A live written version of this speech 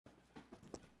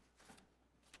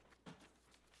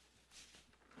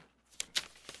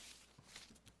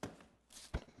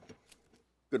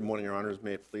Good morning, Your Honors.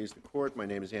 May it please the Court. My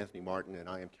name is Anthony Martin, and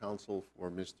I am counsel for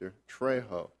Mr.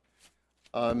 Trejo.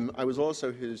 I was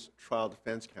also his trial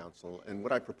defense counsel, and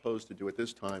what I propose to do at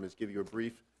this time is give you a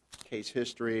brief case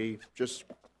history, just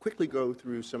quickly go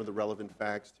through some of the relevant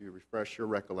facts to refresh your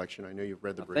recollection. I know you've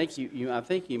read the briefs. I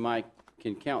think you might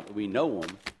can count that we know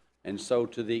them, and so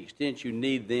to the extent you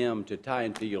need them to tie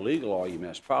into your legal argument,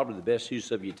 that's probably the best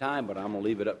use of your time, but I'm going to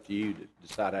leave it up to you to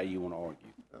decide how you want to argue.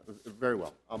 Very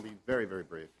well. I'll be very, very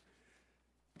brief.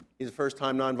 He's a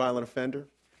first-time nonviolent offender.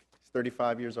 He's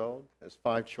 35 years old, has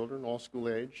 5 children, all school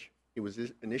age. He was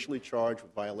initially charged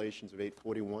with violations of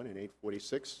 841 and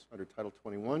 846 under Title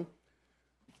 21.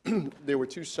 There were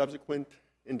 2 subsequent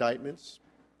indictments,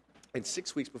 and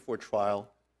 6 weeks before trial,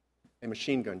 a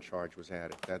machine gun charge was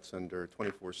added. That's under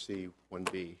 24C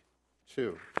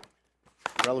 1B2.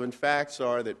 Relevant facts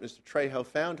are that Mr. Trejo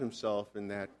found himself in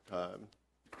that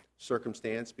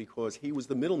circumstance because he was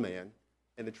the middleman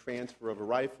in the transfer of a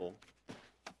rifle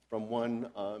from one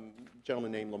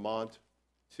gentleman named Lamont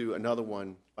to another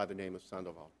one by the name of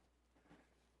Sandoval.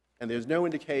 And there's no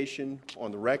indication on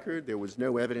the record, there was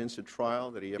no evidence at trial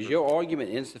that he ever... Is your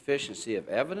argument insufficiency of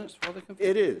evidence for the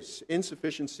conviction? It is.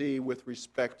 Insufficiency with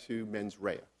respect to mens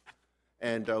rea.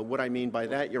 And what I mean by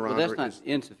that, Your Honor... Well, that's not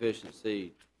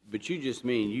insufficiency, but you just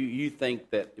mean you think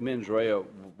that mens rea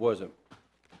wasn't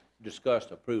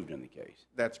discussed or proved in the case.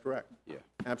 That's correct. Yeah.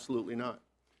 Absolutely not.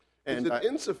 And is it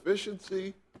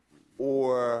insufficiency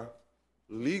or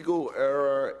legal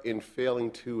error in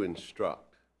failing to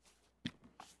instruct,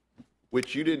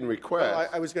 which you didn't request? Well,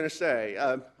 I was going to say,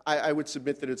 I would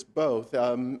submit that it's both.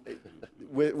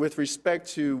 With respect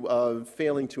to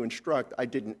failing to instruct, I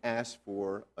didn't ask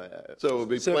for... so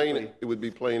it would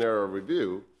be plain error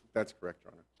review. That's correct,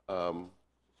 Your Honor.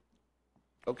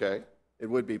 Okay. It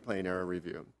would be plain error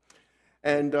review.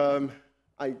 And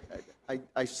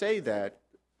I say that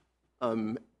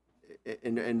and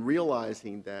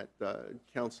realizing that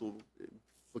counsel,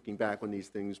 looking back on these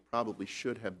things, probably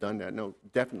should have done that. No,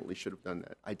 definitely should have done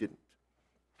that. I didn't.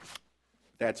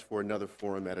 That's for another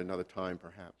forum at another time,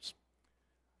 perhaps.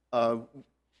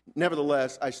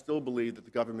 Nevertheless, I still believe that the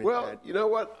government Well, you know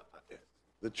what?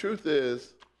 The truth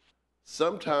is,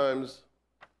 sometimes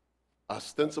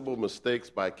ostensible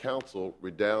mistakes by counsel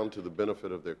redound to the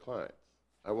benefit of their clients.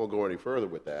 I won't go any further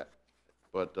with that,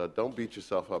 but don't beat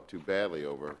yourself up too badly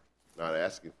over not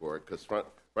asking for it, because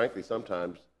frankly,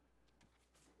 sometimes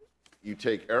you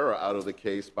take error out of the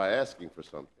case by asking for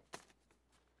something.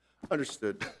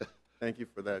 Understood. Thank you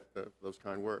for that, those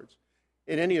kind words.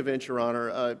 In any event, Your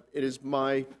Honor, it is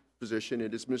my position,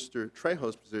 it is Mr.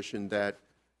 Trejo's position that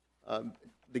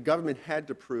the government had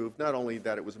to prove not only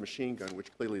that it was a machine gun,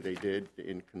 which clearly they did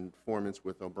in conformance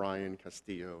with O'Brien,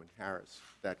 Castillo, and Harris,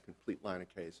 that complete line of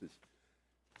cases,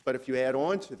 but if you add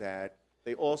on to that,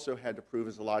 they also had to prove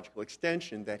as a logical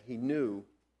extension that he knew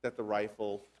that the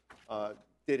rifle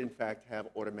did in fact have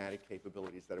automatic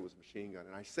capabilities, that it was a machine gun.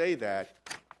 And I say that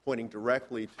pointing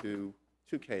directly to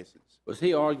 2 cases. Was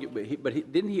he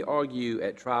didn't he argue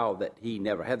at trial that he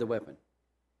never had the weapon?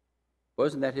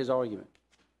 Wasn't that his argument?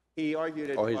 He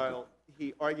argued at trial.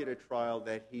 He argued at trial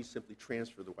that he simply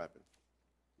transferred the weapon.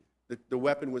 The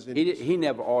weapon was in. He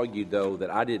never argued though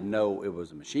that I didn't know it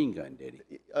was a machine gun, did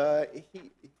he?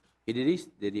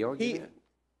 Did he argue that?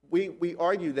 We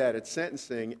argued that at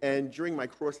sentencing and during my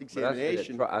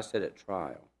cross-examination. I said at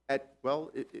trial.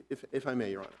 If I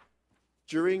may, Your Honor,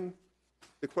 during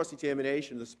the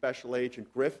cross-examination of the Special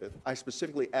Agent Griffith, I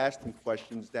specifically asked him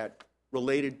questions that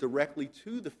related directly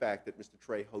to the fact that Mr.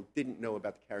 Trejo didn't know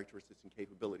about the characteristics and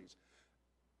capabilities.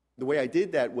 The way I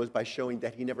did that was by showing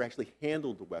that he never actually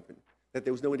handled the weapon, that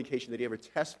there was no indication that he ever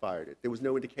test-fired it. There was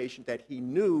no indication that he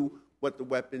knew what the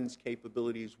weapon's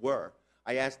capabilities were.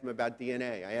 I asked him about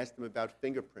DNA. I asked him about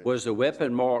fingerprints. Was the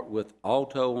weapon marked with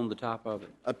Alto on the top of it?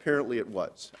 Apparently it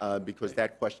was, because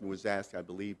that question was asked, I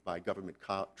believe, by government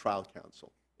trial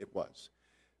counsel. It was.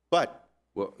 But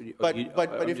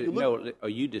if you look... No, are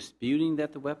you disputing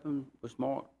that the weapon was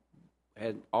marked,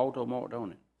 had Alto marked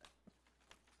on it?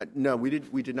 No, we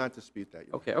did not dispute that.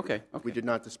 Okay. We did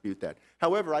not dispute that.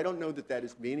 However, I don't know that that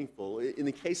is meaningful. In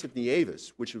the case of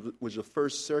Nieves, which was a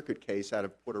First Circuit case out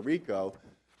of Puerto Rico,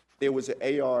 there was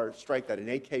an AR strike, an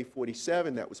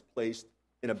AK-47 that was placed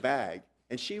in a bag,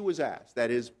 and she was asked, that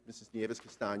is Mrs. Nieves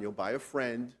Castaño, by a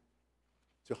friend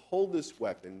to hold this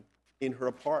weapon in her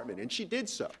apartment, and she did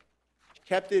so. She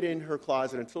kept it in her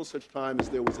closet until such time as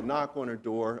there was a knock on her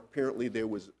door. Apparently there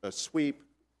was a sweep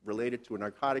related to a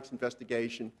narcotics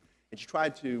investigation, and she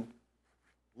tried to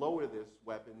lower this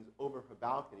weapon over her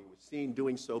balcony, was seen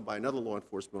doing so by another law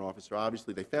enforcement officer.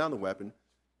 Obviously, they found the weapon.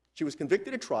 She was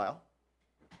convicted at trial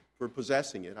for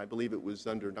possessing it. I believe it was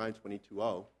under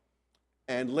 922.0.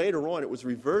 And later on, it was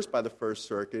reversed by the First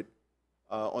Circuit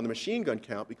on the machine gun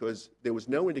count because there was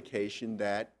no indication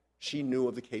that she knew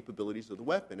of the capabilities of the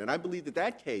weapon. And I believe that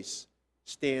that case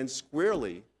stands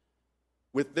squarely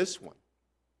with this one.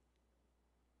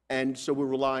 And so we're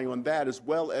relying on that, as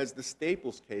well as the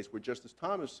Staples case, where Justice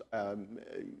Thomas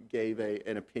gave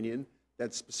an opinion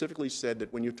that specifically said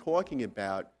that when you're talking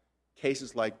about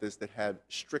cases like this that have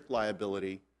strict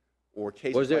liability, or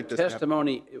cases Was there like this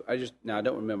testimony, I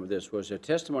don't remember this, was there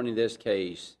testimony in this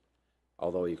case,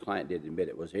 although your client did admit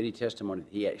it, was there any testimony that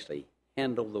he actually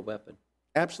handled the weapon?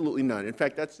 Absolutely none. In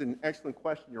fact, that's an excellent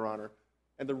question, Your Honor.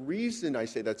 And the reason I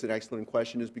say that's an excellent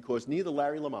question is because neither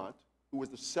Larry Lamont, who was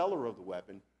the seller of the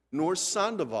weapon, nor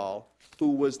Sandoval,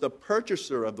 who was the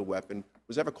purchaser of the weapon,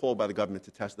 was ever called by the government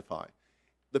to testify.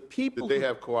 The people Did they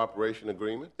have cooperation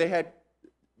agreements? They had,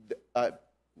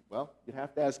 well, you'd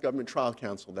have to ask government trial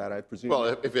counsel that, I presume. Well,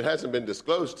 if it hasn't been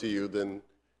disclosed to you, then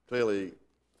clearly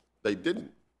they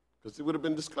didn't, because it would have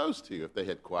been disclosed to you if they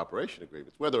had cooperation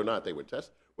agreements, whether or not they were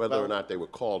or not they were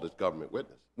called as government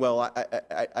witness. Well,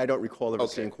 I don't recall ever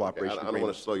seeing cooperation I don't want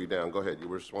agreements. to slow you down. Go ahead. You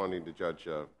were responding to Judge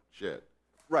Shedd.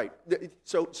 Right.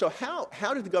 So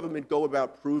how did the government go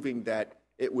about proving that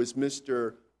it was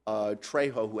Mr.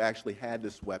 Trejo who actually had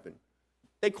this weapon?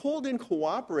 They called in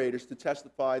cooperators to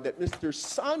testify that Mr.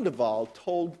 Sandoval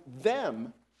told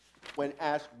them, when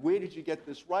asked, where did you get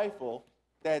this rifle,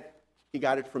 that he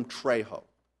got it from Trejo.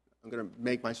 I'm going to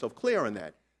make myself clear on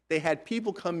that. They had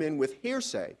people come in with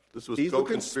hearsay. This was These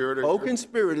co-conspirators?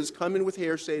 Co-conspirators come in with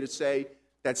hearsay to say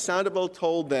that Sandoval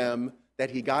told them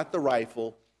that he got the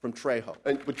rifle from Trejo.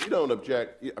 But you don't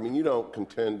object, I mean, you don't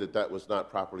contend that that was not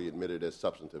properly admitted as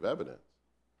substantive evidence.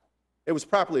 It was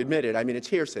properly admitted. I mean, it's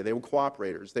hearsay. They were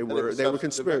cooperators. They were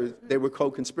conspirators. They were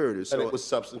co-conspiraters. And So it was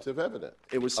substantive evidence.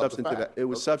 it was of the substantive. fact. It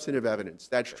was substantive evidence.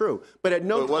 That's true. But at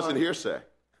no So it time. wasn't hearsay.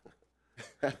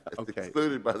 It's Okay.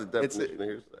 excluded by the definition of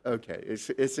hearsay. Okay,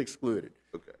 it's excluded.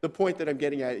 Okay. The point that I'm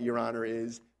getting at, Your Honor,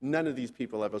 is none of these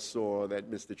people ever saw that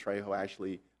Mr. Trejo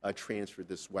actually transferred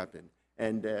this weapon.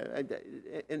 And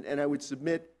I would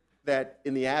submit that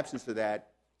in the absence of that,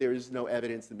 there is no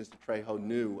evidence that Mr. Trejo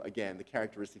knew, again, the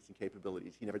characteristics and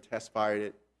capabilities. He never test fired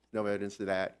it, no evidence of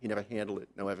that. He never handled it,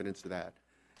 no evidence of that.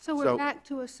 So we're back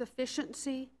to a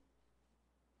sufficiency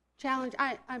challenge.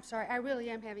 I'm sorry, I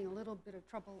really am having a little bit of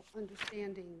trouble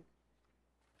understanding,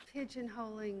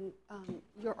 pigeonholing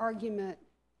your argument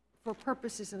for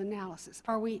purposes of analysis.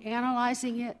 Are we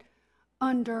analyzing it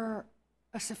under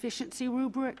a sufficiency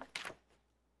rubric?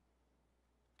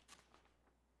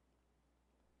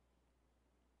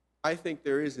 I think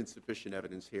there is insufficient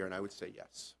evidence here, and I would say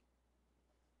yes.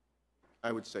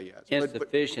 I would say yes.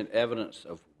 Insufficient evidence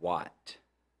of what?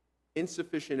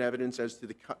 Insufficient evidence as to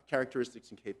the characteristics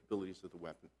and capabilities of the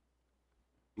weapon.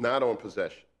 Not on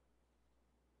possession.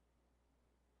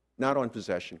 Not on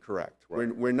possession, correct.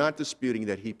 Right. We're not disputing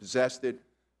that he possessed it,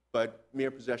 but mere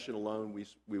possession alone,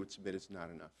 we would submit is not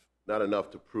enough. Not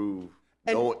enough to prove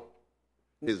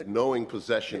his knowing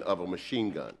possession of a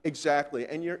machine gun. Exactly.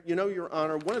 And Your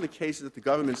Honor, one of the cases that the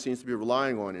government seems to be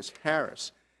relying on is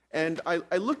Harris. And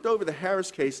I looked over the Harris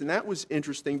case, and that was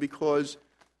interesting because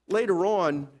later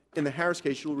on in the Harris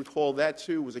case, you'll recall that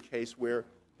too was a case where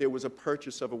there was a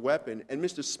purchase of a weapon, and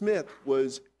Mr. Smith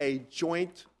was a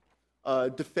joint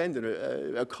defendant,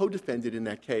 a co-defendant in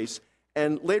that case.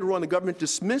 And later on, the government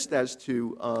dismissed as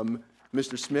to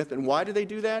Mr. Smith. And why did they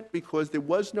do that? Because there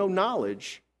was no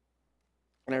knowledge.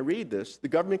 And I read this, the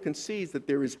government concedes that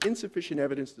there is insufficient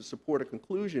evidence to support a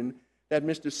conclusion that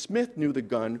Mr. Smith knew the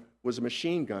gun was a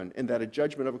machine gun and that a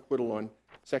judgment of acquittal on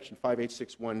Section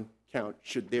 5861 count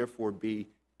should therefore be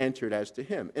entered as to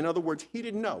him. In other words, he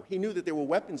didn't know. He knew that there were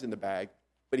weapons in the bag,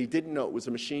 but he didn't know it was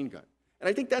a machine gun. And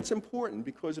I think that's important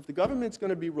because if the government's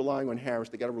going to be relying on Harris,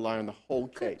 they've got to rely on the whole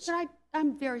case.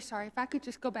 I'm very sorry. If I could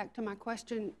just go back to my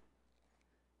question.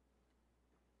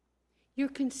 You're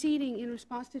conceding in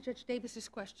response to Judge Davis's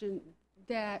question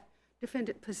that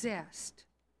defendant possessed.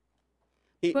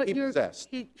 He possessed.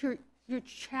 You're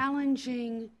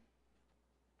challenging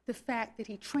the fact that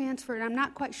he transferred. I'm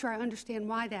not quite sure I understand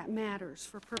why that matters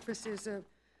for purposes of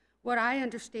what I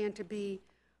understand to be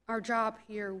our job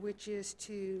here, which is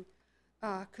to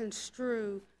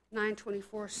construe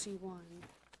 924C1.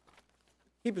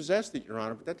 He possessed it, Your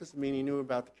Honor, but that doesn't mean he knew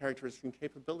about the characteristics and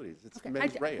capabilities. It's Okay,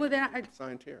 mens rea. well, then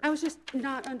scientific. I was just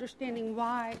not understanding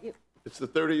why it. It's the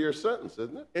 30-year sentence,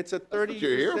 isn't it? It's a 30-year That's what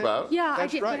you're here about. Yeah,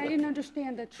 That's but right. I didn't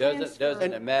understand the transfer.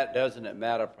 Doesn't it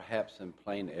matter perhaps in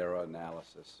plain error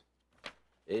analysis?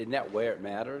 Isn't that where it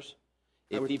matters?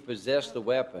 If he possessed the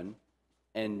weapon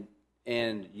and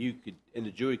and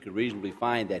the jury could reasonably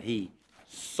find that he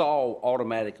saw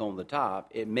automatic on the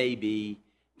top, it may be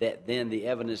that then the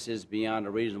evidence is beyond a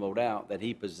reasonable doubt that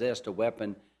he possessed a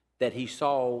weapon that he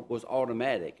saw was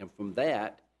automatic. And from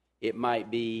that, it might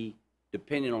be,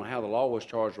 depending on how the law was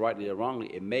charged, rightly or wrongly,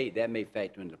 that may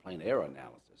factor into plain error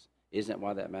analysis. Isn't that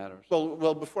why that matters?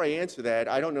 Well, before I answer that,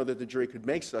 I don't know that the jury could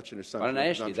make such an assumption. I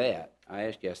didn't ask you that.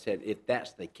 I said, if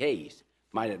that's the case,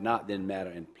 might it not then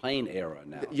matter in plain error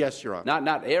analysis? Yes, Your Honor.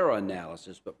 Not error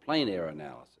analysis, but plain error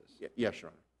analysis. Yes,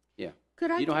 Your Honor. Yeah.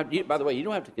 Could I- You don't have. By the way, you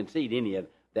don't have to concede any of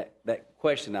that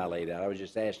question I laid out. I was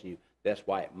just asking you. That's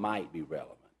why it might be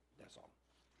relevant. That's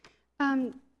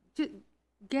all.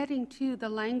 Getting to the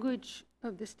language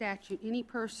of the statute, any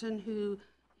person who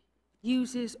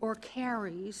uses or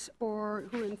carries or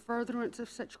who in furtherance of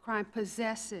such crime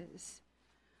possesses,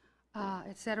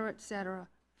 et cetera,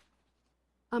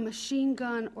 a machine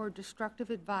gun or destructive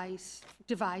device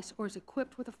or is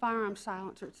equipped with a firearm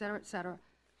silencer, et cetera,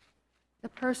 the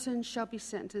person shall be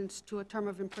sentenced to a term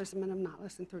of imprisonment of not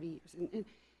less than 30 years. And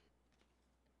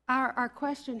our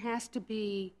question has to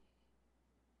be,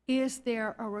 is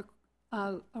there a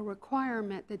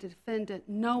requirement that the defendant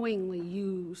knowingly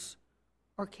use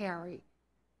or carry?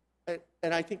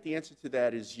 And I think the answer to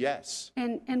that is yes.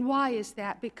 And why is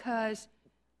that? Because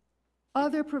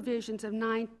other provisions of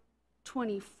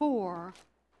 924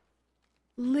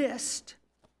 list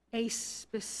a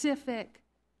specific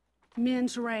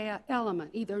mens rea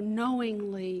element, either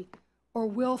knowingly or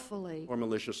willfully. Or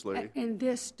maliciously. And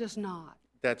this does not.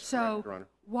 That's correct, Your Honor. So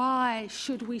why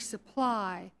should we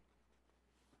supply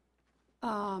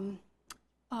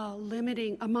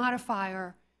limiting a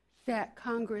modifier that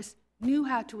Congress knew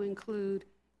how to include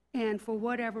and for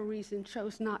whatever reason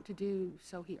chose not to do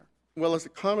so here? Well, it's a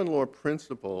common law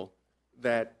principle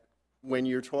that when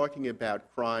you're talking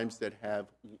about crimes that have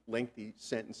lengthy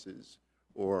sentences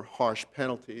or harsh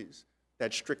penalties,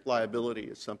 that strict liability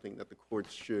is something that the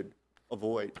courts should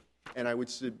avoid. And I would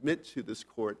submit to this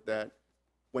court that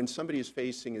when somebody is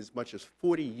facing as much as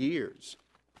 40 years,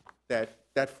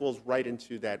 that falls right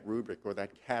into that rubric or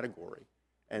that category.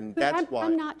 And But that's why...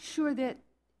 I'm not sure that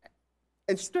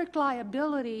strict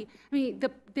liability, I mean,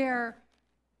 the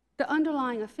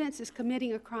underlying offense is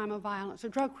committing a crime of violence or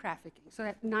drug trafficking, so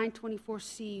that's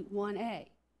 924C1A.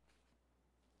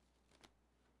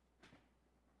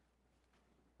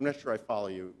 I'm not sure I follow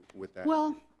you with that.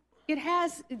 Well,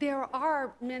 there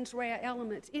are mens rea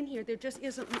elements in here.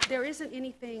 There isn't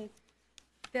anything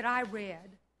that I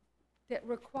read that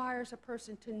requires a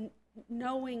person to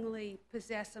knowingly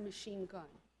possess a machine gun.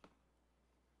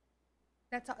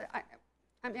 That's all,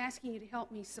 I'm asking you to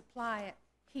help me supply it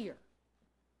here.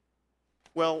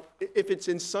 Well, if it's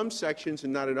in some sections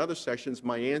and not in other sections,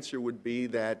 my answer would be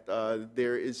that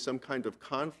there is some kind of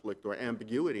conflict or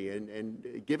ambiguity,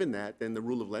 and given that, then the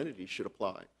rule of lenity should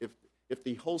apply. If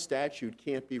the whole statute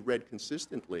can't be read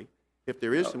consistently, if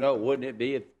there is some... No, wouldn't it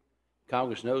be if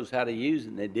Congress knows how to use it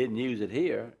and they didn't use it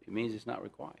here, it means it's not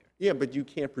required. Yeah, but you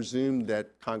can't presume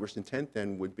that Congress' intent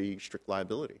then would be strict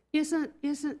liability. Isn't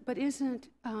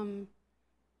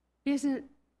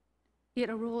it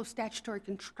a rule of statutory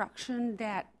construction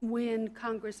that when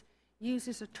Congress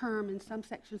uses a term in some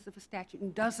sections of a statute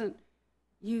and doesn't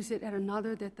use it at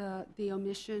another, that the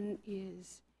omission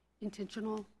is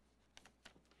intentional?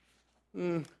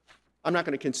 I'm not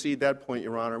going to concede that point,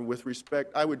 Your Honor. With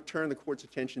respect, I would turn the Court's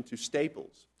attention to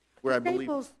Staples, where I believe...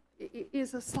 Staples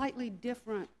is a slightly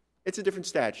different... It's a different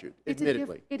statute,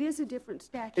 admittedly. It is a different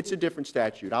statute. It's a different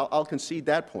statute. I'll concede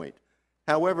that point.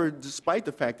 However, despite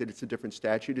the fact that it's a different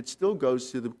statute, it still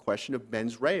goes to the question of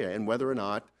mens rea and whether or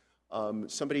not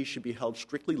somebody should be held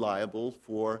strictly liable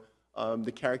for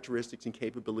the characteristics and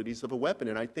capabilities of a weapon.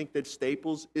 And I think that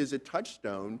Staples is a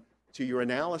touchstone to your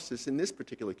analysis in this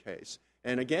particular case.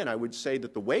 And again, I would say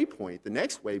that the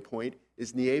next waypoint,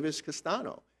 is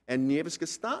Nieves-Castano. And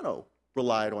Nieves-Castano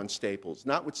relied on Staples,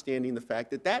 notwithstanding the fact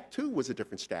that that, too, was a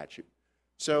different statute.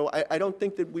 So I don't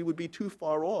think that we would be too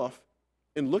far off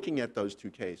in looking at those two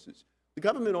cases. The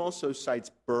government also cites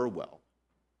Burwell,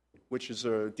 which is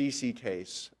a D.C.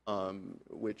 case,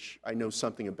 which I know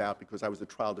something about because I was the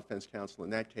trial defense counsel in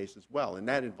that case as well, and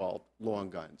that involved long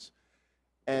guns.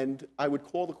 And I would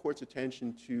call the Court's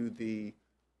attention to the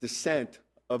dissent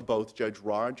of both Judge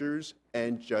Rogers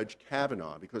and Judge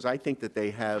Kavanaugh, because I think that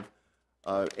they have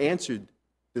answered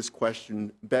this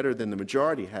question better than the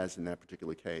majority has in that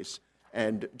particular case.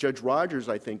 And Judge Rogers,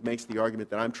 I think, makes the argument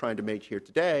that I'm trying to make here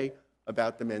today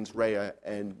about the mens rea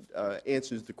and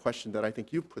answers the question that I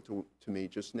think you put to me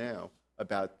just now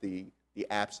about the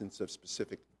absence of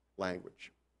specific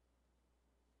language.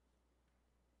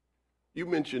 You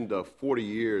mentioned 40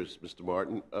 years, Mr.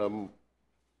 Martin.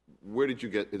 Where did you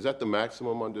get, is that the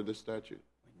maximum under this statute?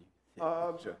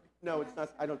 No, it's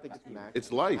not. I don't think it's max.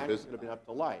 It's life, Max isn't would have been up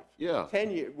to life. Yeah.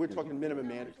 10 years. We're talking minimum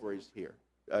mandatories here.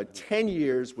 10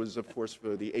 years was, of course,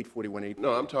 for the 841, 846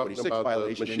 No, I'm talking about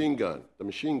violation. the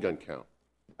machine gun count.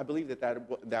 I believe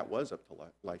that was up to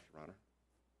life, Your Honor.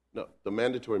 No, the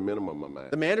mandatory minimum, I'm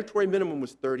at. The mandatory minimum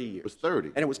was 30 years. Was 30.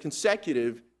 And it was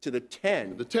consecutive to the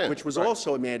 10, The 10, which was right.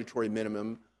 also a mandatory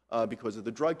minimum because of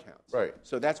the drug counts. Right.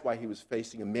 So that's why he was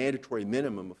facing a mandatory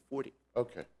minimum of 40.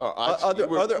 Okay. Other- you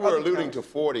were other alluding counts. to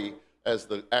 40 as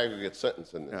the aggregate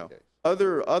sentence in this No. case.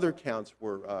 Other counts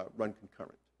were run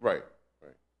concurrent. Right,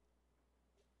 right.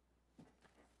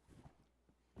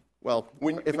 Well,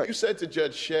 When you said to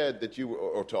Judge Shedd that you were,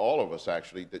 or to all of us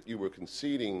actually, that you were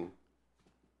conceding,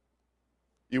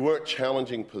 you weren't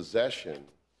challenging possession,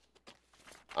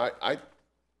 I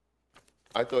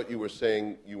thought you were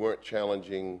saying you weren't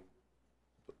challenging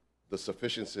the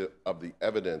sufficiency of the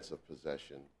evidence of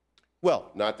possession,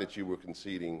 well, not that you were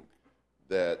conceding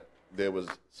that there was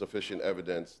sufficient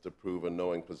evidence to prove a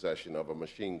knowing possession of a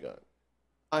machine gun.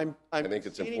 I think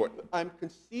it's important. I'm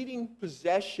conceding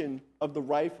possession of the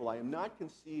rifle. I am not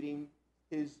conceding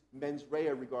his mens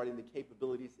rea regarding the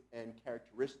capabilities and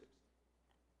characteristics.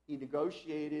 He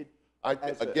negotiated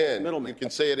as a middleman. You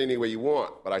can say it any way you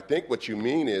want, but I think what you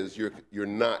mean is you're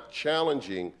not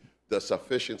challenging the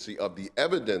sufficiency of the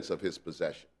evidence of his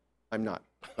possession. I'm not.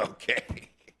 Okay.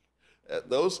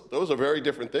 Those are very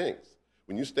different things.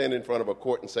 When you stand in front of a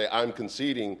court and say, I'm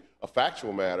conceding a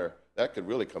factual matter, that could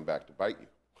really come back to bite you.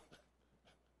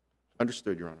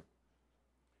 Understood, Your Honor.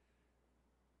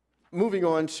 Moving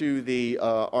on to the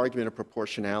argument of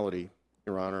proportionality,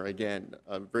 Your Honor. Again,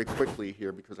 very quickly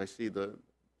here, because I see the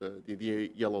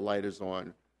yellow light is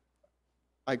on.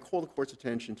 I call the court's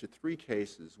attention to 3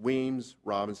 cases, Weems,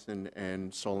 Robinson,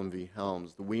 and Solon v.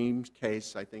 Helms. The Weems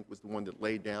case, I think, was the one that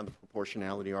laid down the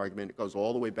proportionality argument. It goes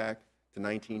all the way back to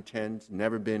 1910. It's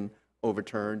never been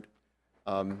overturned.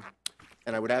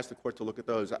 And I would ask the court to look at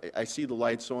those. I see the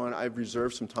lights on. I've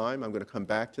reserved some time. I'm going to come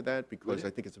back to that because I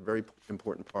think it's a very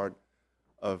important part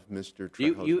of Mr.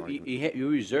 Trejo's argument. You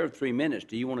reserved 3 minutes.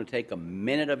 Do you want to take a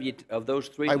minute of those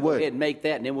 3? I would. Go ahead and make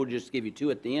that, and then we'll just give you 2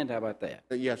 at the end. How about that?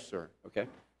 Yes, sir. Okay.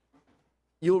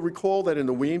 You'll recall that in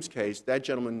the Weems case, that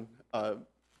gentleman,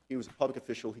 he was a public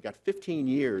official. He got 15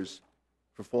 years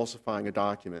for falsifying a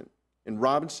document. In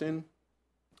Robinson,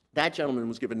 that gentleman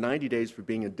was given 90 days for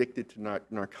being addicted to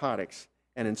narcotics.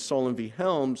 And in Solon v.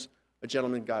 Helms, a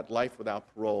gentleman got life without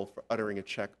parole for uttering a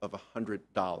check of $100.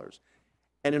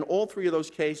 And in all 3 of those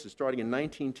cases, starting in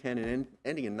 1910 and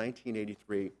ending in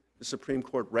 1983, the Supreme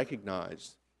Court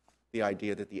recognized the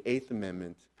idea that the Eighth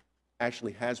Amendment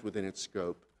actually has within its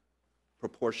scope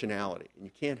proportionality. And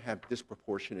you can't have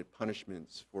disproportionate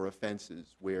punishments for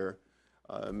offenses where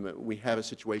we have a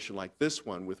situation like this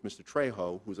one with Mr.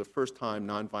 Trejo, who's a first-time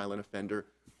nonviolent offender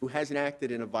who hasn't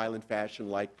acted in a violent fashion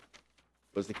like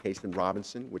was the case in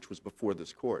Robinson, which was before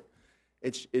this court.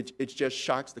 It just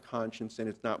shocks the conscience, and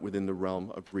it's not within the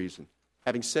realm of reason.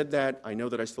 Having said that, I know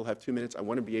that I still have 2 minutes. I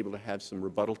want to be able to have some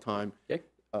rebuttal time. Okay.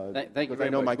 Thank you Because very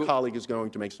I know much. my colleague is going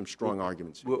to make some strong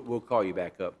arguments. We'll call you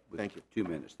back up with Thank you. 2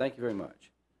 minutes. Thank you very much,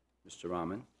 Mr.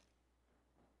 Rahman.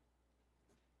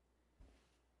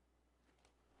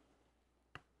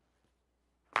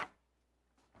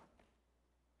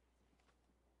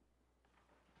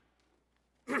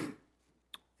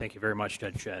 Thank you very much,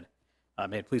 Judge Shedd.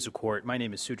 May it please the Court, my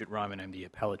name is Sujit Rahman. I'm the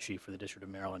Appellate Chief for the District of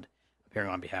Maryland, appearing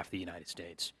on behalf of the United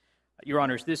States. Your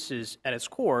Honors, this is, at its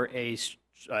core, a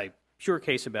pure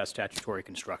case about statutory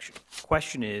construction. The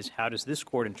question is, how does this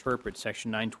Court interpret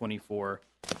Section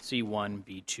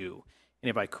 924C1B2? And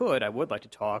if I could, I would like to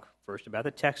talk first about the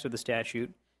text of the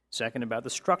statute, second about the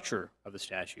structure of the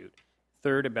statute,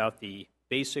 third about the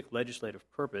basic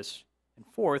legislative purpose, and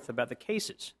fourth about the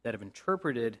cases that have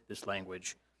interpreted this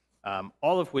language,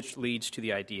 all of which leads to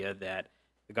the idea that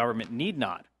the government need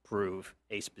not prove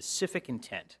a specific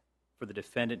intent for the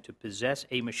defendant to possess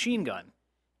a machine gun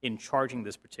in charging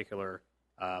this particular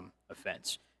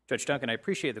offense. Judge Duncan, I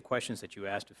appreciate the questions that you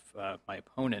asked of my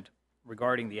opponent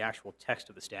regarding the actual text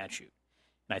of the statute.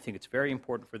 And I think it's very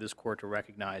important for this Court to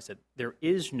recognize that there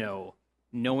is no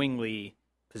knowingly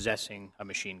possessing a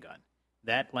machine gun.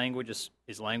 That language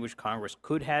is language Congress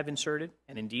could have inserted,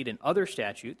 and indeed in other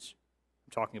statutes,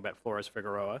 I'm talking about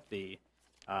Flores-Figueroa, the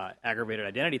aggravated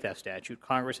identity theft statute,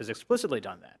 Congress has explicitly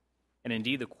done that. And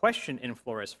indeed, the question in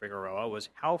Flores-Figueroa was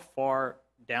how far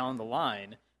down the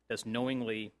line does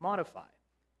knowingly modify?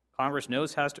 Congress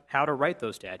knows how to write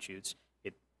those statutes.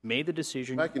 It made the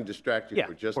decision. If I can distract you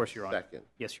for just of course, a Your Honor. second.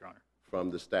 Yes, Your Honor. from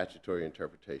the statutory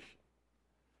interpretation.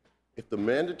 If the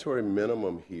mandatory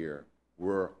minimum here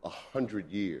were 100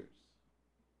 years,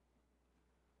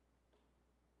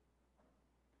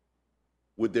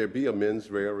 would there be a mens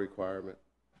rea requirement?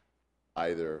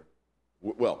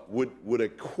 Would a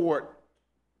court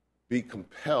be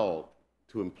compelled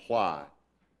to imply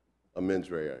a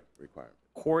mens rea requirement?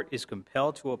 Court is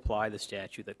compelled to apply the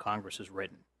statute that Congress has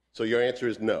written. So your answer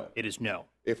is no. It is no.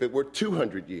 If it were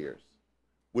 200 years,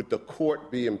 would the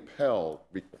court be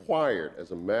required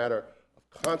as a matter of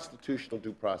constitutional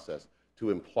due process to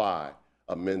imply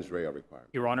a mens rea requirement?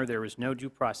 Your Honor, there is no due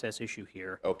process issue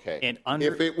here. Okay. And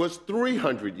if it was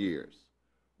 300 years,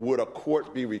 would a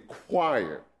court be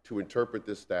required to interpret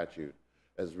this statute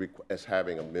as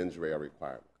having a mens rea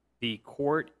requirement? The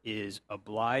court is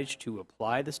obliged to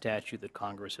apply the statute that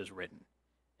Congress has written.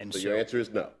 And So your answer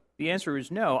is no. The answer is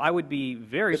no. I would be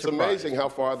very It's surprised. amazing how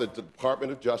far the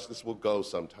Department of Justice will go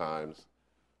sometimes,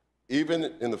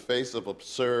 even in the face of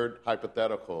absurd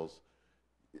hypotheticals.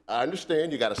 I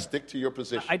understand you got to stick to your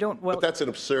position. But that's an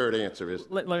absurd answer, isn't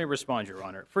it? Let me respond, Your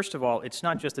Honor. First of all, it's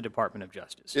not just the Department of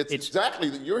Justice.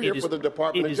 You're here for the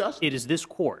Department of Justice. It is this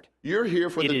court. You're here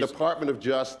for the Department of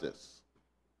Justice.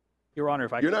 Your Honor,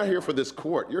 if I You're not here for this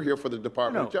court. You're here for the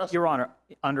Department of Justice. Your Honor,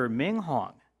 under Ming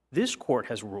Hong, this court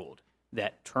has ruled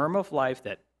that term of life,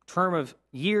 that term of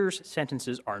years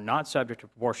sentences are not subject to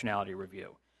proportionality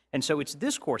review. And so it's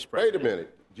this court's precedent. Wait a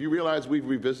minute. Do you realize we've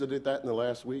revisited that in the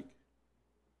last week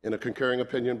in a concurring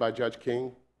opinion by Judge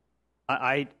King?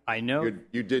 I know.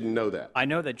 You didn't know that. I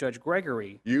know that Judge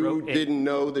Gregory You didn't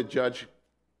know that Judge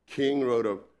King wrote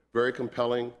a very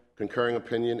compelling concurring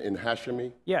opinion in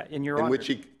Hashimi? Yeah, in Your Honor. In which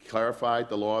he clarified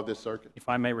the law of this circuit? If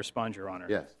I may respond, Your Honor.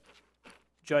 Yes.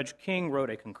 Judge King wrote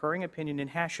a concurring opinion in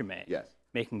Hashimi, Yes.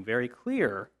 making very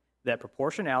clear that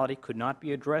proportionality could not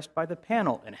be addressed by the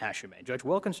panel in Hashimi. Judge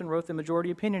Wilkinson wrote the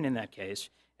majority opinion in that case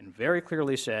and very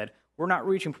clearly said, we're not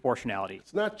reaching proportionality.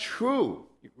 It's not true.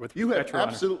 You have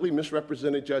absolutely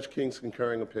misrepresented Judge King's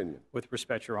concurring opinion. With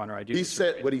respect, Your Honor, I do.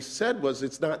 What he said was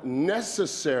it's not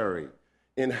necessary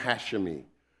in Hashimi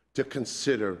to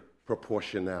consider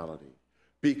proportionality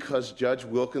because Judge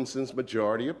Wilkinson's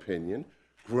majority opinion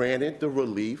granted the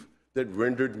relief that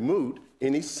rendered moot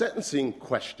any sentencing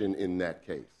question in that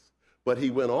case. But he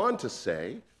went on to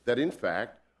say that, in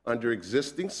fact, under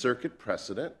existing circuit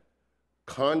precedent,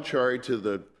 contrary to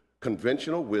the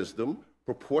conventional wisdom,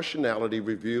 proportionality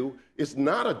review is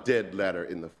not a dead letter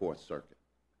in the Fourth Circuit.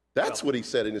 That's what he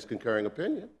said in his concurring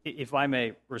opinion. If I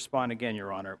may respond again,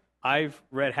 Your Honor, I've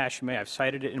read Hashimi. I've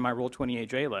cited it in my Rule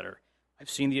 28J letter.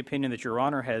 I've seen the opinion that Your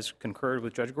Honor has concurred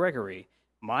with Judge Gregory.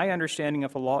 My understanding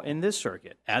of the law in this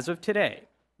circuit, as of today,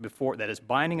 that is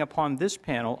binding upon this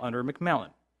panel under McMillan,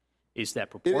 is that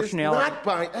proportionality... It is not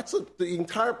binding. That's the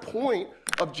entire point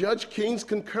of Judge King's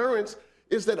concurrence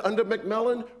is that under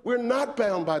McMillan, we're not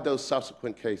bound by those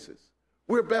subsequent cases.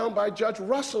 We're bound by Judge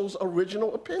Russell's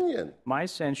original opinion. My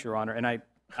sense, Your Honor, and I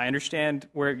understand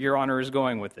where Your Honor is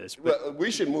going with this. But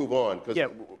we should move on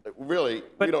because really,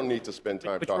 we don't need to spend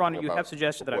time talking about Your Honor, you have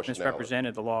suggested that I've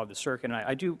misrepresented the law of the circuit, and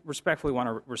I do respectfully want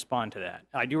to respond to that.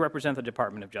 I do represent the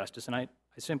Department of Justice, and I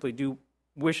simply do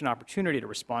wish an opportunity to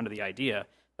respond to the idea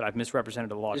that I've misrepresented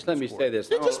the law. Just let me say this.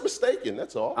 You're just mistaken,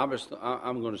 that's all. I'm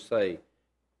going to say,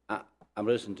 I'm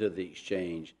listening to the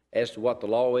exchange. As to what the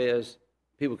law is,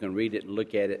 people can read it and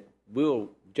look at it.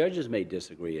 Judges may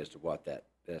disagree as to what that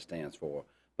stands for.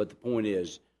 But the point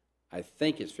is, I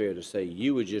think it's fair to say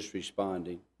you were just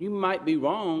responding. You might be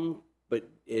wrong, but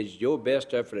is your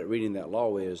best effort at reading that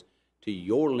law is to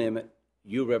your limit,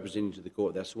 you're representing to the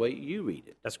court. That's the way you read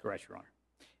it. That's correct, Your Honor.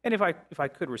 And if I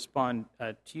could respond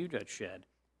to you, Judge Shedd,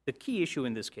 the key issue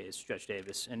in this case, Judge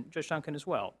Davis, and Judge Duncan as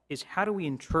well, is how do we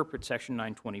interpret Section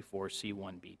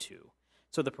 924C1B2?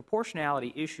 So the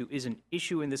proportionality issue is an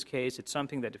issue in this case. It's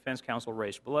something that defense counsel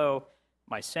raised below.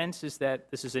 My sense is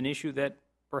that this is an issue that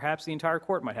perhaps the entire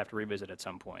court might have to revisit at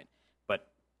some point. But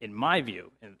in my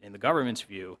view, in the government's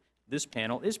view, this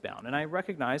panel is bound. And I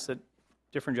recognize that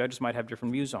different judges might have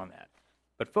different views on that.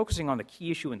 But focusing on the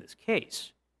key issue in this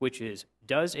case, which is,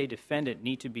 does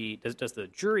the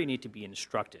jury need to be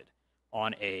instructed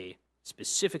on a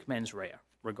specific mens rea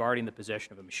regarding the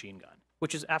possession of a machine gun,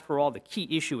 which is, after all, the key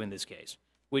issue in this case,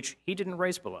 which he didn't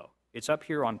raise below. It's up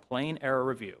here on plain error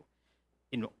review.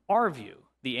 In our view,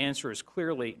 the answer is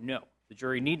clearly no. The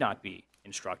jury need not be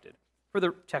instructed for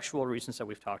the textual reasons that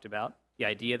we've talked about, the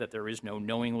idea that there is no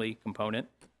knowingly component.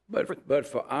 But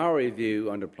for our review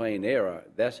under plain error,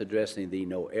 that's addressing the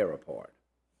no error part.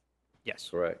 Yes.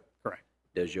 Correct? Correct.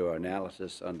 Does your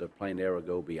analysis under plain error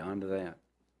go beyond that?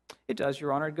 It does,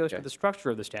 Your Honor. It goes to the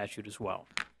structure of the statute as well.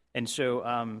 And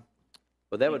so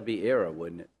Well, that would be error,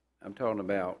 wouldn't it? I'm talking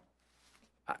about,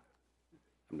 I'm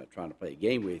not trying to play a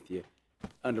game with you.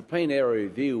 Under plain error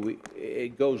review,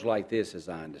 it goes like this, as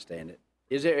I understand it.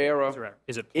 Is there error?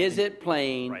 Is it plain? Is it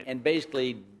plain? Right. And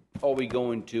basically, are we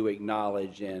going to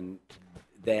acknowledge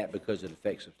that because it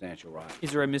affects substantial rights?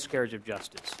 Is there a miscarriage of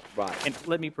justice? Right. And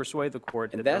let me persuade the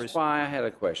court And that there that's is... why I had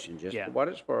a question, just Yeah. for what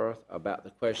it's worth, about the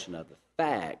question of the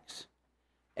facts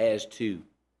as to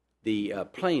the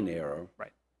plain error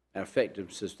Right. and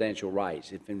effective substantial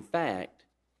rights. If in fact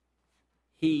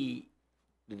the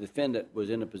defendant was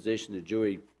in a position the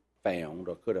jury found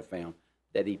or could have found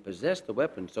that he possessed the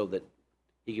weapon so that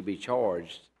he could be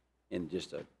charged in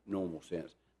just a normal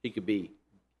sense. He could be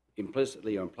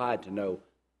implicitly or implied to know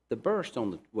the burst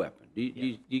on the weapon. Do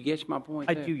you get my point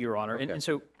I there? do, Your Honor. Okay. And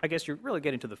so I guess you're really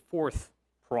getting to the fourth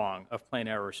prong of plain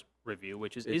error review,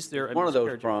 which is there a one of those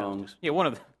miscarriage prongs. justice? Yeah, one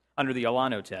of under the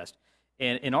Alano test.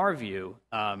 And in our view,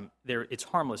 it's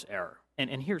harmless error.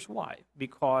 And here's why.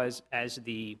 Because as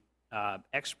the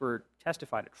expert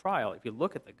testified at trial, if you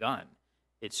look at the gun,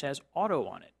 it says auto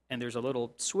on it, and there's a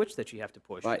little switch that you have to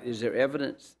push. Right. Is there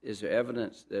evidence,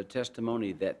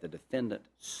 testimony that the defendant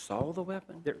saw the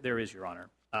weapon? There is, Your Honor.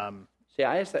 See,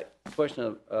 I asked that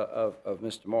question of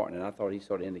Mr. Martin, and I thought he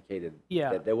sort of indicated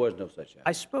that there was no such evidence.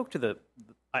 I spoke to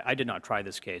I did not try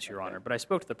this case, Your Honor, but I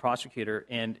spoke to the prosecutor,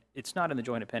 and it's not in the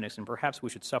joint appendix, and perhaps we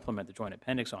should supplement the joint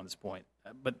appendix on this point.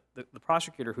 But the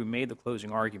prosecutor who made the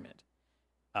closing argument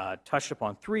touched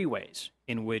upon three ways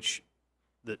in which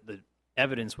the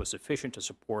evidence was sufficient to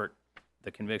support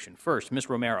the conviction. First, Ms.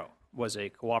 Romero was a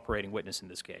cooperating witness in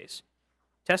this case,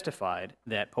 testified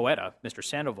that Poeta, Mr.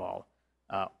 Sandoval,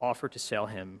 offered to sell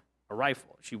him a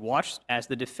rifle. She watched as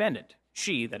the defendant,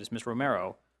 that is Ms.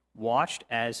 Romero, watched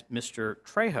as Mr.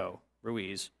 Trejo,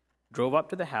 Ruiz, drove up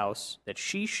to the house that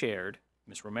she shared,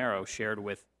 Ms. Romero shared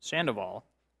with Sandoval,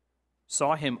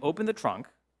 saw him open the trunk,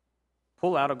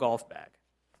 pull out a golf bag.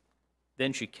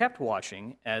 Then she kept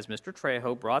watching as Mr.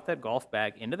 Trejo brought that golf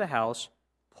bag into the house,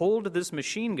 pulled this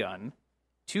machine gun,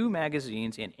 2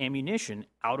 magazines, and ammunition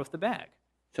out of the bag.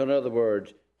 So in other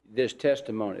words, this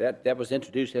testimony, that was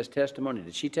introduced as testimony.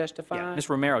 Did she testify? Yeah, Ms.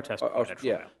 Romero testified at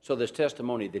trial. Yeah, so there's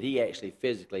testimony that he actually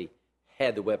physically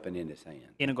had the weapon in his hand.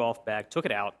 In a golf bag, took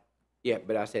it out. Yeah,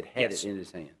 but I said had Yes. it in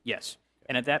his hand. Yes.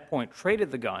 And at that point,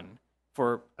 traded the gun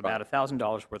for about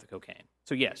 $1,000 worth of cocaine.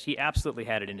 So yes, he absolutely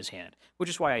had it in his hand, which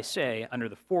is why I say under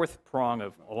the fourth prong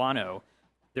of Olano,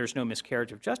 there's no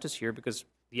miscarriage of justice here because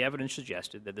the evidence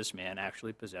suggested that this man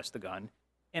actually possessed the gun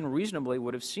and reasonably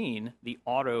would have seen the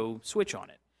auto switch on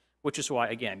it, which is why,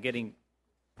 again, getting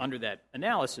under that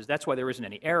analysis, that's why there isn't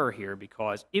any error here,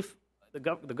 because if the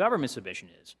government's submission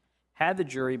is, had the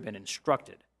jury been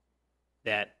instructed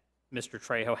that Mr.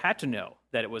 Trejo had to know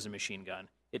that it was a machine gun,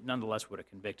 it nonetheless would have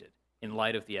convicted in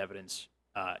light of the evidence.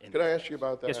 Can I ask you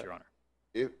about that? Yes, Your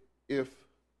Honor. If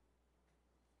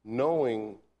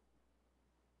knowing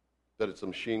that it's a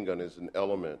machine gun is an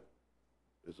element,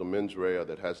 is a mens rea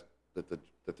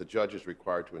that the judge is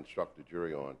required to instruct the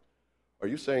jury on, are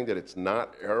you saying that it's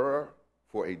not error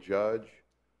for a judge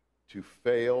to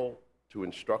fail to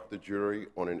instruct the jury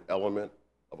on an element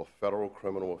of a federal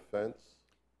criminal offense,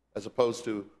 as opposed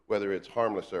to whether it's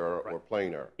harmless error or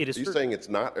plain error? It is Are you saying it's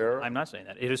not error? I'm not saying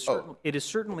that. It is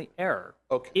certainly error.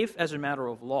 Okay. If, as a matter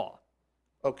of law,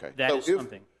 Okay. that so is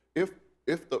something. If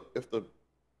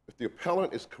the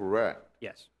appellant is correct,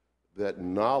 Yes. that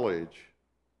knowledge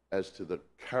as to the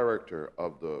character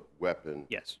of the weapon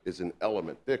Yes. is an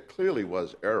element, there clearly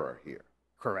was error here.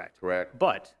 Correct. Correct?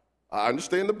 But I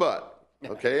understand the but,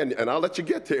 okay, and I'll let you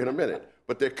get there in a minute,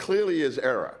 but there clearly is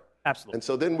error. absolutely. And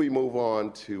so then we move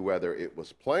on to whether it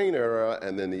was plain error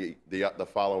and then the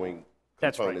following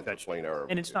That's right. components of plain error.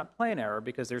 And it's not plain error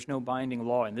because there's no binding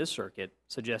law in this circuit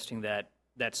suggesting that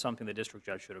that's something the district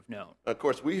judge should have known. Of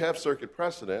course, we have circuit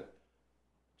precedent.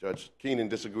 Judge Keenan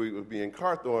disagreed with me in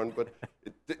Carthorne, but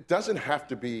it doesn't have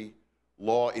to be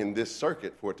law in this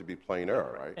circuit for it to be plain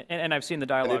error, right? And I've seen the And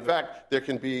dialogue. in fact, there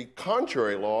can be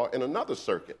contrary law in another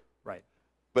circuit, Right.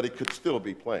 but it could still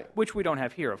be plain. Which we don't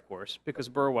have here, of course, because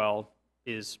Burwell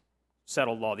is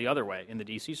settled law the other way in the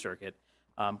D.C. circuit.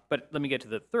 But let me get to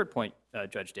the third point,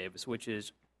 Judge Davis, which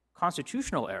is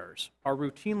constitutional errors are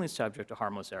routinely subject to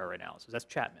harmless error analysis. That's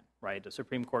Chapman, right? The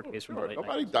Supreme Court case from the late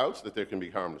Nobody 90s. doubts that there can be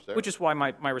harmless error. Which is why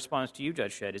my response to you,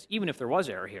 Judge Shedd, is even if there was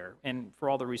error here, and for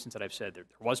all the reasons that I've said, there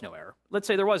was no error. Let's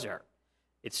say there was error.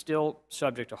 It's still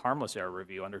subject to harmless error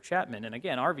review under Chapman. And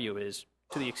again, our view is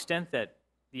to the extent that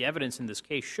the evidence in this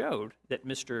case showed that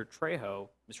Mr.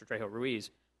 Trejo Ruiz,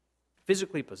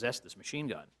 physically possessed this machine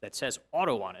gun that says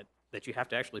auto on it, that you have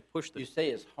to actually push the You say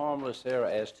it's harmless error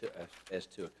as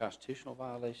to a constitutional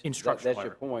violation? Instructional That's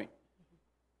your error. point,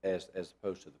 as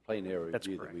opposed to the plain error That's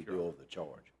review that correct, we Your do Honor. over the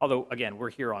charge. Although, again, we're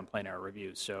here on plain error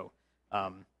reviews, so,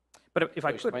 but if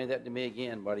I could, Explain that to me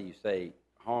again. Why do you say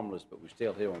harmless, but we're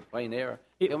still here on plain error?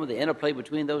 It- Tell me the interplay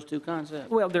between those two concepts.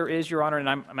 well, there is, Your Honor, and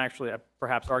I'm actually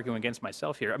perhaps arguing against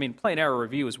myself here. I mean, plain error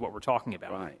review is what we're talking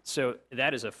about. Right. So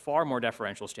that is a far more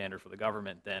deferential standard for the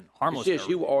government than harmless It's just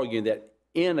error. you arguing that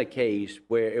in a case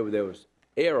where there was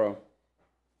error,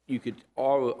 you could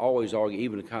always argue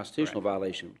even a constitutional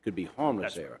violation could be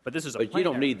harmless That's error. right. But this is a But you plain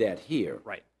don't error. need that here.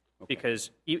 Right. Because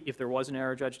if there was an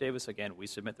error, Judge Davis, again, we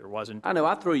submit there wasn't. I know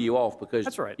I threw you off because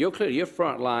That's right. your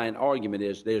front line argument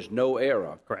is there's no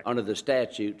error Correct. under the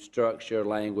statute, structure,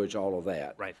 language, all of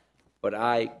that. Right. But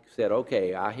I said,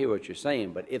 okay, I hear what you're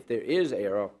saying, but if there is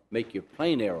error, make your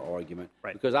plain error argument.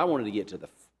 Right. Because I wanted to get to the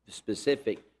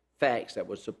specific facts that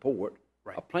would support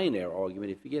Right. a plain error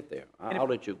argument if you get there. I'll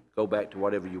let you go back to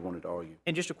whatever you wanted to argue.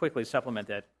 And just to quickly supplement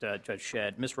that, Judge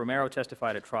Shedd, Ms. Romero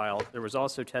testified at trial. There was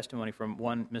also testimony from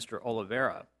one Mr.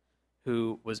 Oliveira,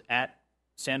 who was at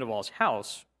Sandoval's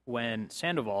house when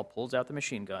Sandoval pulls out the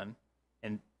machine gun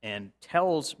and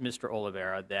tells Mr.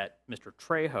 Oliveira that Mr.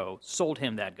 Trejo sold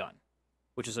him that gun,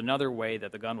 which is another way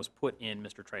that the gun was put in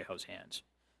Mr. Trejo's hands.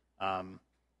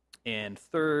 And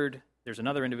third, there's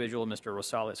another individual, Mr.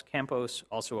 Rosales Campos,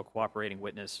 also a cooperating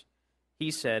witness.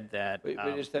 He said that...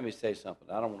 But just let me say something.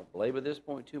 I don't want to belabor this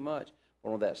point too much,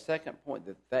 but on that second point,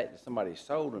 the fact that somebody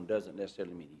sold him doesn't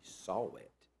necessarily mean he saw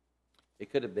it.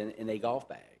 It could have been in a golf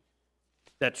bag.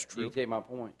 That's Do you true. take my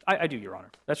point? I do, Your Honor.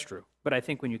 That's true. But I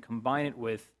think when you combine it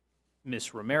with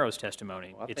Ms. Romero's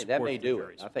testimony, Well, I it think that supports may the do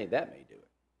jury's. it. I think that may do it.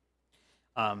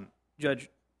 Judge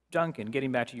Duncan,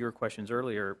 getting back to your questions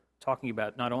earlier, talking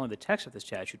about not only the text of the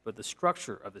statute, but the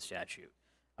structure of the statute,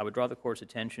 I would draw the Court's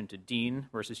attention to Dean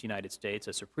versus United States,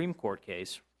 a Supreme Court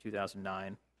case,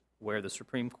 2009, where the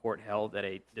Supreme Court held that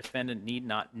a defendant need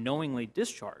not knowingly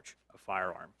discharge a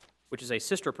firearm, which is a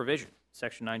sister provision,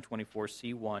 Section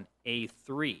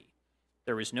 924C1A3.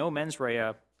 There is no mens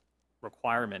rea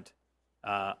requirement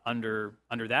under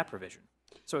that provision.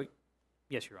 So,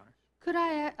 yes, Your Honor. Could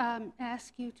I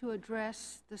ask you to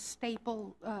address the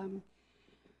staple,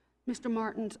 Mr.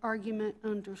 Martin's argument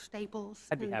under Staples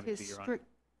I'd be and happy his to, Your Honor. strict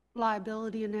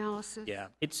liability analysis? Yeah,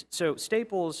 it's so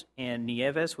Staples and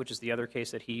Nieves, which is the other case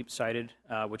that he cited,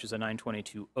 which is a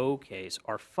 922-0 case,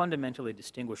 are fundamentally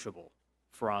distinguishable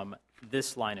from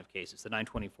this line of cases, the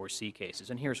 924C cases,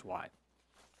 and here's why.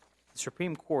 The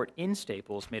Supreme Court in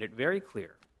Staples made it very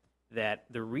clear that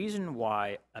the reason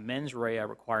why a mens rea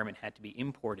requirement had to be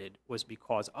imported was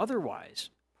because otherwise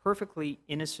perfectly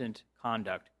innocent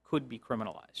conduct could be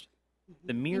criminalized.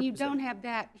 The mere And you possession- don't have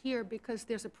that here because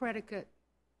there's a predicate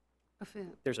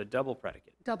offense, there's a double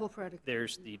predicate. double predicate.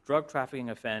 There's the drug trafficking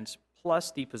offense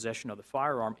plus the possession of the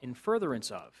firearm in furtherance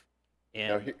of.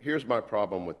 Now, And here's my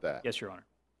problem with that. yes, Your Honor.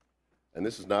 And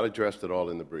this is not addressed at all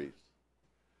in the briefs.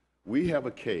 We have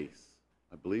a case,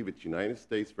 I believe it's United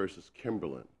States versus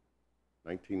Kimberlin,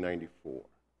 1994,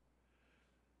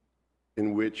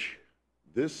 in which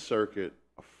this circuit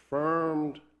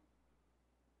affirmed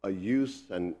a use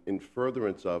and in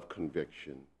furtherance of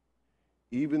conviction,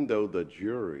 even though the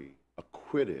jury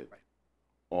acquitted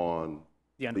on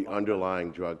The the underlying-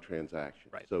 underlying drug transaction.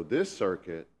 Right. So this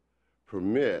circuit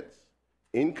permits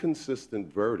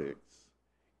inconsistent verdicts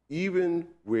even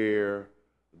where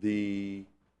the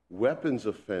weapons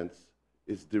offense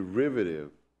is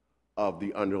derivative of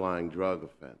the underlying drug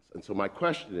offense. And so my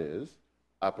question is,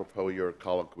 apropos your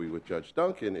colloquy with Judge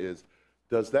Duncan, is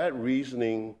does that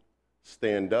reasoning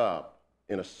stand up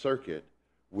in a circuit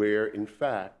where, in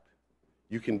fact,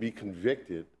 you can be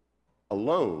convicted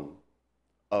alone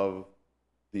of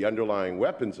the underlying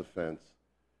weapons offense,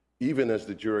 even as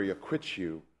the jury acquits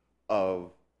you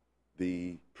of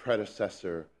the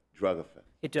predecessor drug offense?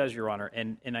 It does, Your Honor,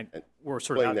 and we're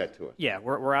sort Explain of that to us. Yeah,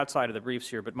 we're outside of the briefs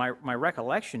here, but my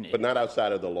recollection is But not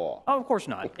outside of the law. oh, of course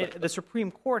not. The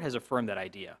Supreme Court has affirmed that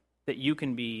idea that you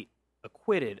can be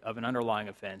acquitted of an underlying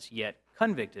offense yet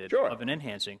convicted Sure. of an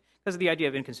enhancing because of the idea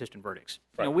of inconsistent verdicts.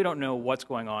 You know, Right. we don't know what's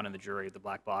going on in the jury, the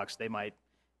black box. They might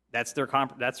that's their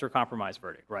compromise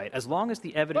verdict, right? As long as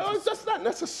the evidence Well, is that's not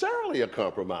necessarily a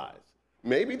compromise.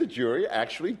 Maybe the jury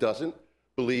actually doesn't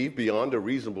believe beyond a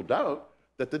reasonable doubt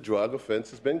that the drug offense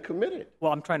has been committed.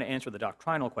 Well, I'm trying to answer the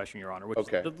doctrinal question, Your Honor, which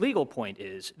Okay. is, the legal point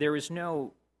is there is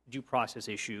no due process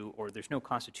issue or there's no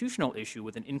constitutional issue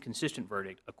with an inconsistent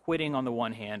verdict acquitting on the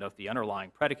one hand of the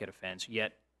underlying predicate offense,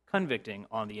 yet convicting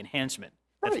on the enhancement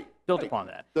that's built upon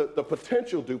that. The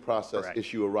potential due process Correct.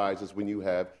 issue arises when you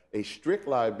have a strict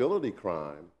liability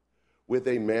crime with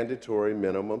a mandatory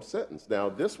minimum sentence. Now,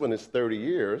 this one is 30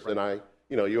 years, and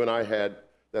you and I had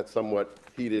that somewhat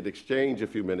heated exchange a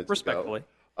few minutes Respectfully.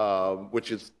 ago,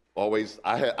 which is always,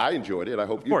 I enjoyed it. I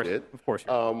hope you did. Of course.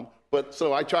 But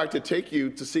so I tried to take you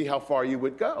to see how far you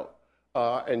would go.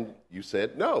 And you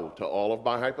said no to all of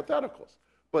my hypotheticals.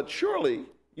 But surely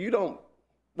you don't,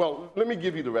 well, let me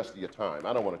give you the rest of your time.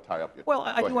 I don't want to tie up your Well,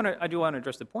 time. I do want to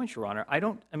address the point, Your Honor.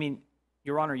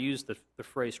 Your Honor used the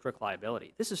phrase strict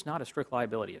liability. This is not a strict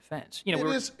liability offense.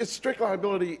 It's strict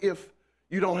liability if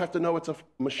you don't have to know it's a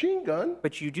machine gun.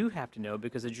 But you do have to know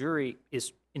because the jury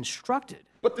is instructed.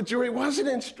 But the jury wasn't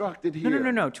instructed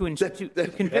here. No. To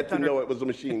convict know it was a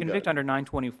machine gun. Convict under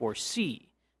 924C,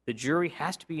 the jury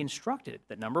has to be instructed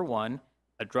that, number one,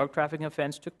 a drug trafficking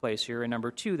offense took place here, and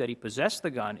number two, that he possessed the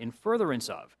gun in furtherance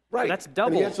of. Right. So that's double.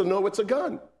 And he has to know it's a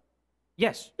gun.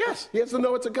 Yes. Yes, he has to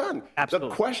know it's a gun. Absolutely.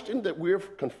 The question that we're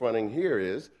confronting here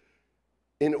is,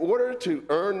 in order to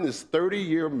earn this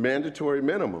 30-year mandatory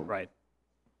minimum, Right.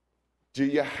 do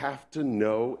you have to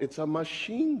know it's a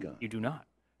machine gun? You do not.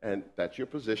 And that's your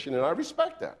position, and I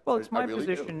respect that. Well, it's my I really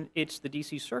do. position. It's the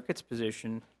D.C. Circuit's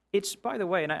position. It's, by the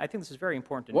way, and I think this is very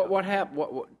important to know. What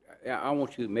happened? I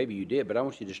want you, maybe you did, but I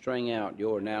want you to string out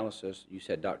your analysis. You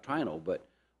said doctrinal, but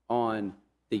on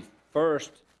the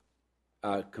first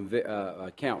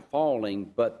count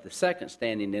falling, but the second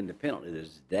standing independently,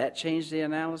 does that change the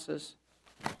analysis?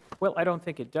 Well, I don't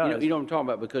think it does. You know what I'm talking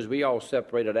about? Because we all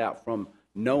separated out from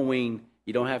knowing.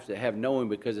 You don't have to have knowing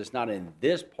because it's not in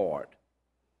this part.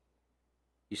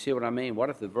 You see what I mean? What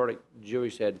if the jury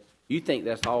said, you think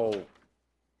that's all,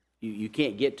 you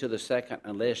can't get to the second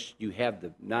unless you have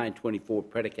the 924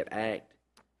 Predicate Act?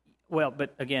 Well,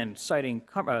 but again, citing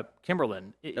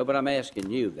Kimberlin. No, but I'm asking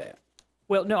you that.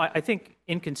 Well, no, I think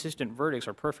inconsistent verdicts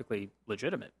are perfectly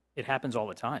legitimate. It happens all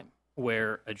the time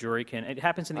where a jury can, it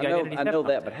happens in the identity theft I know that,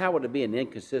 context. but how would it be an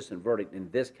inconsistent verdict in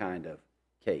this kind of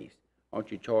case?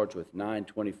 Aren't you charged with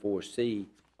 924C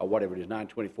or whatever it is,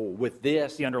 924, with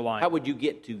this? The underlying. How would you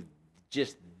get to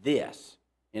just this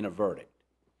in a verdict?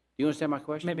 Do you understand my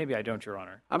question? Maybe I don't, Your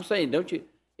Honor. I'm saying, don't you,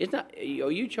 it's not,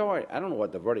 are you charged, I don't know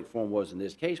what the verdict form was in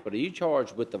this case, but are you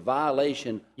charged with the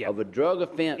violation of a drug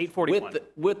offense 841.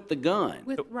 with the gun?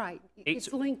 Right.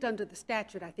 It's linked under the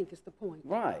statute, I think is the point.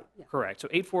 Right. Yeah. Correct. So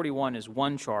 841 is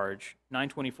one charge.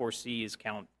 924C is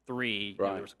count 3. You know,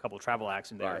 Right. there was a couple of travel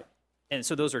acts in there. Right. And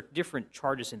so those are different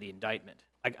charges in the indictment.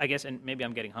 I guess, and maybe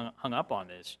I'm getting hung up on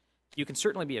this, you can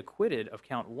certainly be acquitted of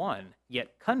count 1,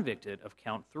 yet convicted of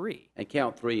count 3, And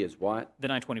count 3 is what? the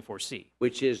 924C.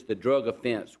 Which is the drug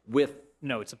offense with,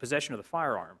 No, it's the possession of the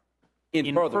firearm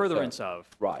in furtherance of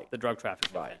Right. the drug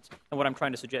trafficking Right. offense. And what I'm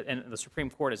trying to suggest, and the Supreme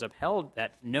Court has upheld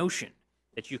that notion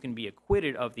that you can be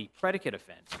acquitted of the predicate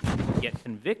offense, yet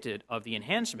convicted of the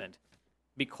enhancement,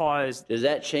 because, Does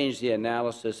that change the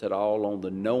analysis at all on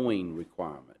the knowing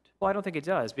requirement? well, I don't think it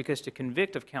does, because to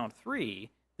convict of count 3,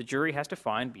 the jury has to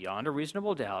find beyond a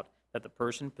reasonable doubt that the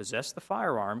person possessed the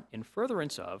firearm in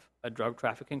furtherance of a drug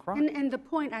trafficking crime. And the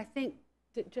point I think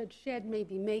that Judge Shedd may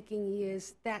be making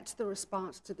is that's the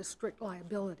response to the strict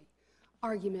liability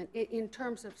argument in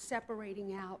terms of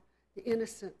separating out the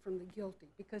innocent from the guilty.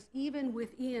 Because even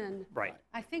within, Right.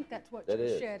 I think that's what That Judge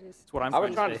is. Shedd is. That's what I'm I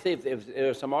was trying to say. see if there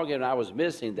was some argument I was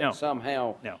missing that No.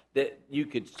 somehow No. that you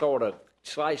could sort of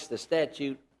slice the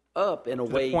statute up in a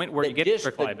the way point where that you get just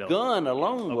strict the liability. gun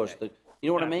alone was the, you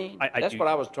know what I mean? That's do. what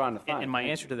I was trying to find. And my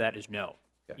Thank answer to that is no.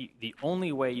 The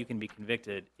only way you can be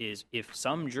convicted is if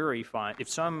some jury if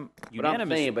some But I'm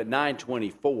unanimous... saying, but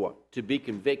 924, to be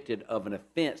convicted of an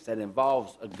offense that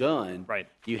involves a gun, Right.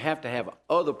 you have to have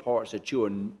other parts that you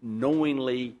are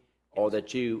knowingly or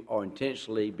that you are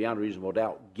intentionally, beyond a reasonable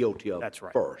doubt, guilty of That's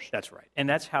right. first. That's right. And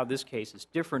that's how this case is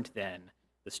different than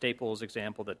the Staples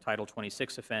example, the Title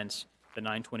 26 offense, the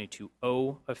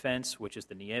 922-0 offense, which is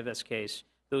the Nieves case.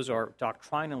 Those are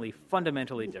doctrinally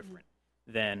fundamentally different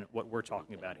than what we're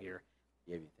talking about here.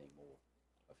 You have anything more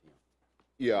of him?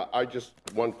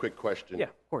 Yeah, one quick question. Yeah,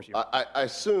 of course. I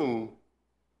assume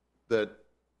that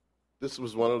this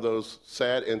was one of those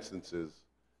sad instances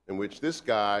in which this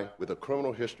guy with a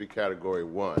criminal history category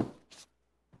 1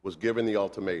 was given the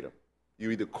ultimatum.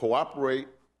 You either cooperate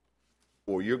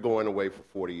or you're going away for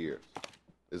 40 years.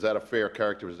 Is that a fair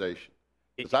characterization?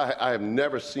 Because I have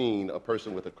never seen a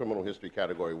person with a criminal history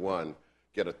category 1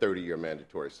 get a 30-year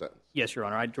mandatory sentence. Yes, Your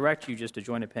Honor. I direct you just to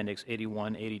Joint Appendix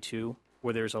 81, 82,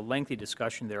 where there's a lengthy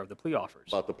discussion there of the plea offers.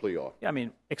 About the plea offer. Yeah, I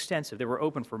mean, extensive. They were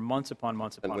open for months upon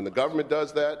months upon And when the months. government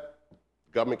does that,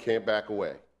 the government can't back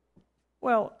away.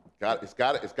 Well, It's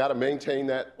got to maintain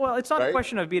that. well, it's not a right?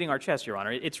 question of beating our chest, Your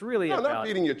Honor. It's really No, about... not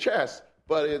beating your chest,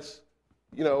 but it's,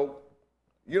 you know,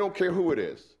 You don't care who it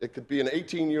is. It could be an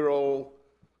 18-year-old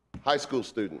high school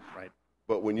student. Right.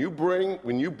 But when you bring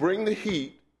the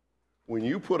heat, when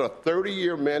you put a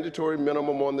 30-year mandatory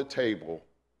minimum on the table,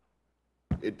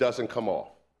 it doesn't come off.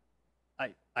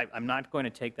 I'm not going to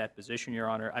take that position, Your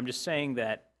Honor. I'm just saying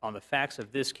that on the facts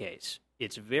of this case,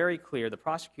 it's very clear the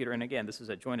prosecutor, and again, this is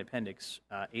at Joint Appendix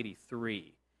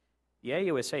 83, the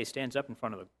AUSA stands up in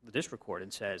front of the district court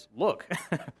and says, look,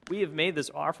 we have made this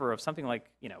offer of something like,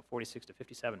 46 to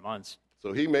 57 months.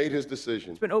 So he made his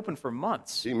decision. It's been open for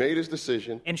months. He made his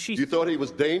decision. And you thought he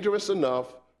was dangerous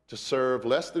enough to serve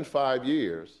less than 5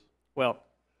 years. Well,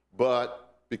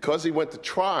 but because he went to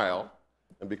trial,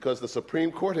 and because the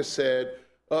Supreme Court has said,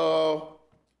 oh,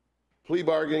 plea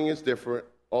bargaining is different,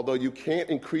 although you can't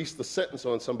increase the sentence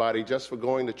on somebody just for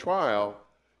going to trial,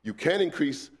 you can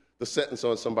increase the sentence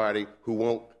on somebody who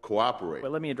won't cooperate.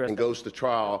 Well, let me address and that. goes to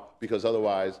trial because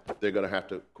otherwise they're going to have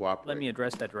to cooperate. Let me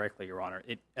address that directly, Your Honor.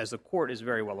 As the court is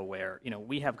very well aware,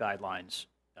 we have guidelines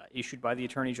issued by the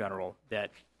Attorney General that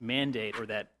mandate or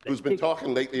that Who's been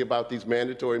talking lately about these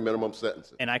mandatory minimum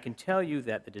sentences. And I can tell you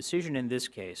that the decision in this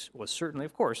case was certainly,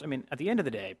 of course, at the end of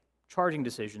the day, charging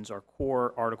decisions are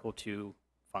core Article 2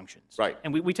 functions. Right.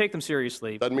 And we take them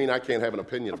seriously. Doesn't mean I can't have an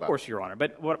opinion about it. Of course, Your Honor.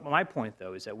 But my point,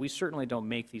 though, is that we certainly don't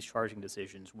make these charging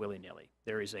decisions willy-nilly.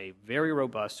 There is a very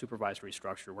robust supervisory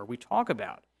structure where we talk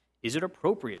about, is it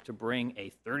appropriate to bring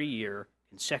a 30-year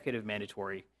consecutive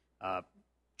mandatory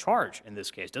charge in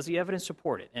this case? Does the evidence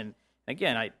support it? And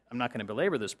again, I'm not going to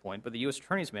belabor this point, but the U.S.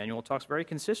 Attorney's Manual talks very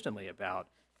consistently about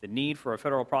the need for a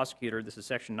federal prosecutor. This is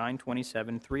Section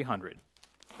 927-300.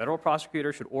 Federal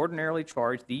prosecutor should ordinarily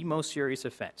charge the most serious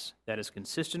offense that is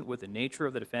consistent with the nature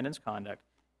of the defendant's conduct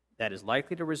that is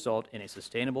likely to result in a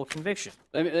sustainable conviction.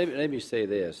 Let me say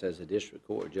this, as a district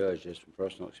court judge, just from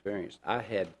personal experience. I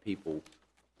had people,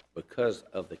 because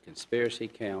of the conspiracy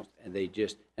counts, and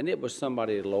it was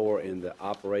somebody lower in the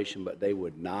operation, but they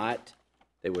would not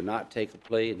take a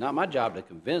plea. Not my job to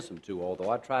convince them to, although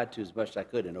I tried to as much as I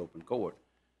could in open court.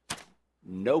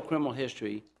 No criminal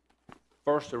history,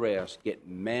 first arrest, get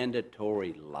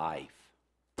mandatory life.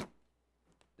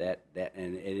 And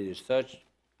it is such,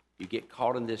 you get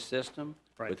caught in this system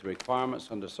with requirements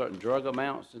under certain drug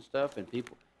amounts and stuff, and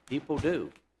people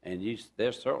do. And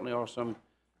there certainly are some.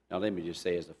 Now let me just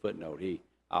say as a footnote,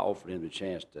 I offered him the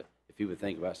chance to, if he would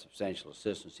think about substantial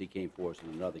assistance, he came for us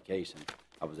in another case, and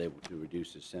I was able to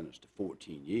reduce his sentence to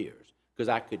 14 years. Because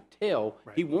I could tell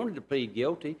he wanted to plead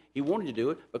guilty, he wanted to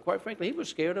do it, but quite frankly, he was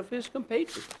scared of his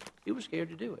compatriots. He was scared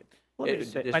to do it.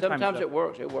 Sometimes it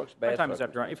works bad. My time is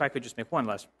up, Your Honor. If I could just make one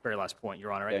very last point,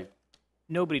 Your Honor. Okay.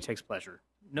 Nobody takes pleasure.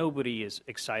 Nobody is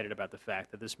excited about the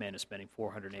fact that this man is spending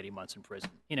 480 months in prison.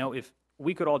 If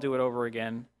we could all do it over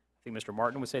again, I think Mr.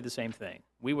 Martin would say the same thing.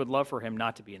 We would love for him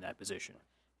not to be in that position.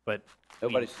 But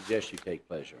nobody suggests you take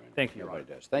pleasure in it. Thank you, Your Nobody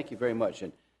Honor. does. Thank you very much.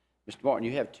 And Mr. Martin,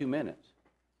 you have 2 minutes.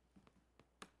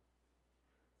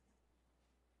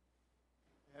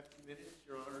 I have 2 minutes,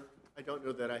 Your Honor. I don't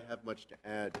know that I have much to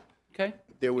add. Okay.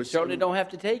 There was You certainly don't have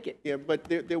to take it. Yeah, but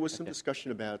there was some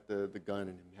discussion about the gun and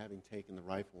him having taken the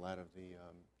rifle out of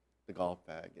the golf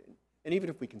bag. And even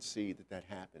if we concede that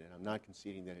happened, and I'm not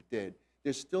conceding that it did,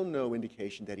 there's still no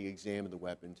indication that he examined the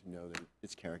weapon to know that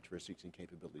its characteristics and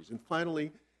capabilities. And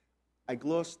finally, I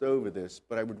glossed over this,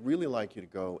 but I would really like you to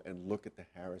go and look at the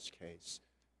Harris case,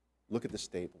 look at the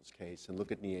Staples case, and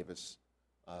look at Nieves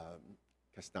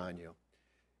Castaño.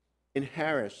 In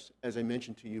Harris, as I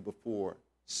mentioned to you before,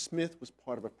 Smith was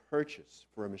part of a purchase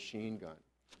for a machine gun.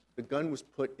 The gun was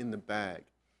put in the bag.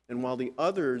 And while the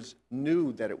others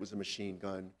knew that it was a machine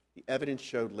gun, the evidence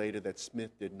showed later that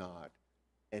Smith did not.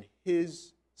 And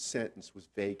his sentence was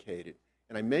vacated.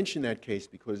 And I mention that case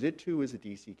because it, too, is a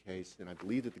D.C. case, and I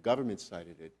believe that the government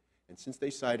cited it. And since they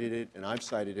cited it and I've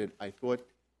cited it, I thought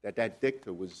that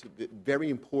dicta was very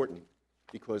important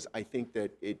because I think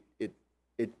that it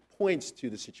points to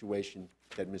the situation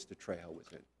that Mr. Trejo was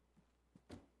in.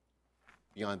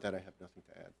 Beyond that, I have nothing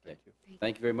to add. Thank you.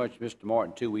 Thank you very much, Mr.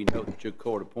 Martin, too. We know that you're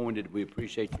court appointed. We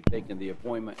appreciate you taking the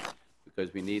appointment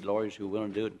because we need lawyers who are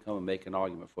willing to do it and come and make an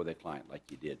argument for their client like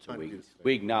you did. So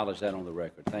we acknowledge that on the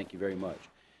record. Thank you very much.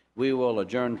 We will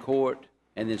adjourn court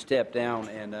and then step down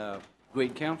and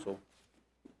greet counsel.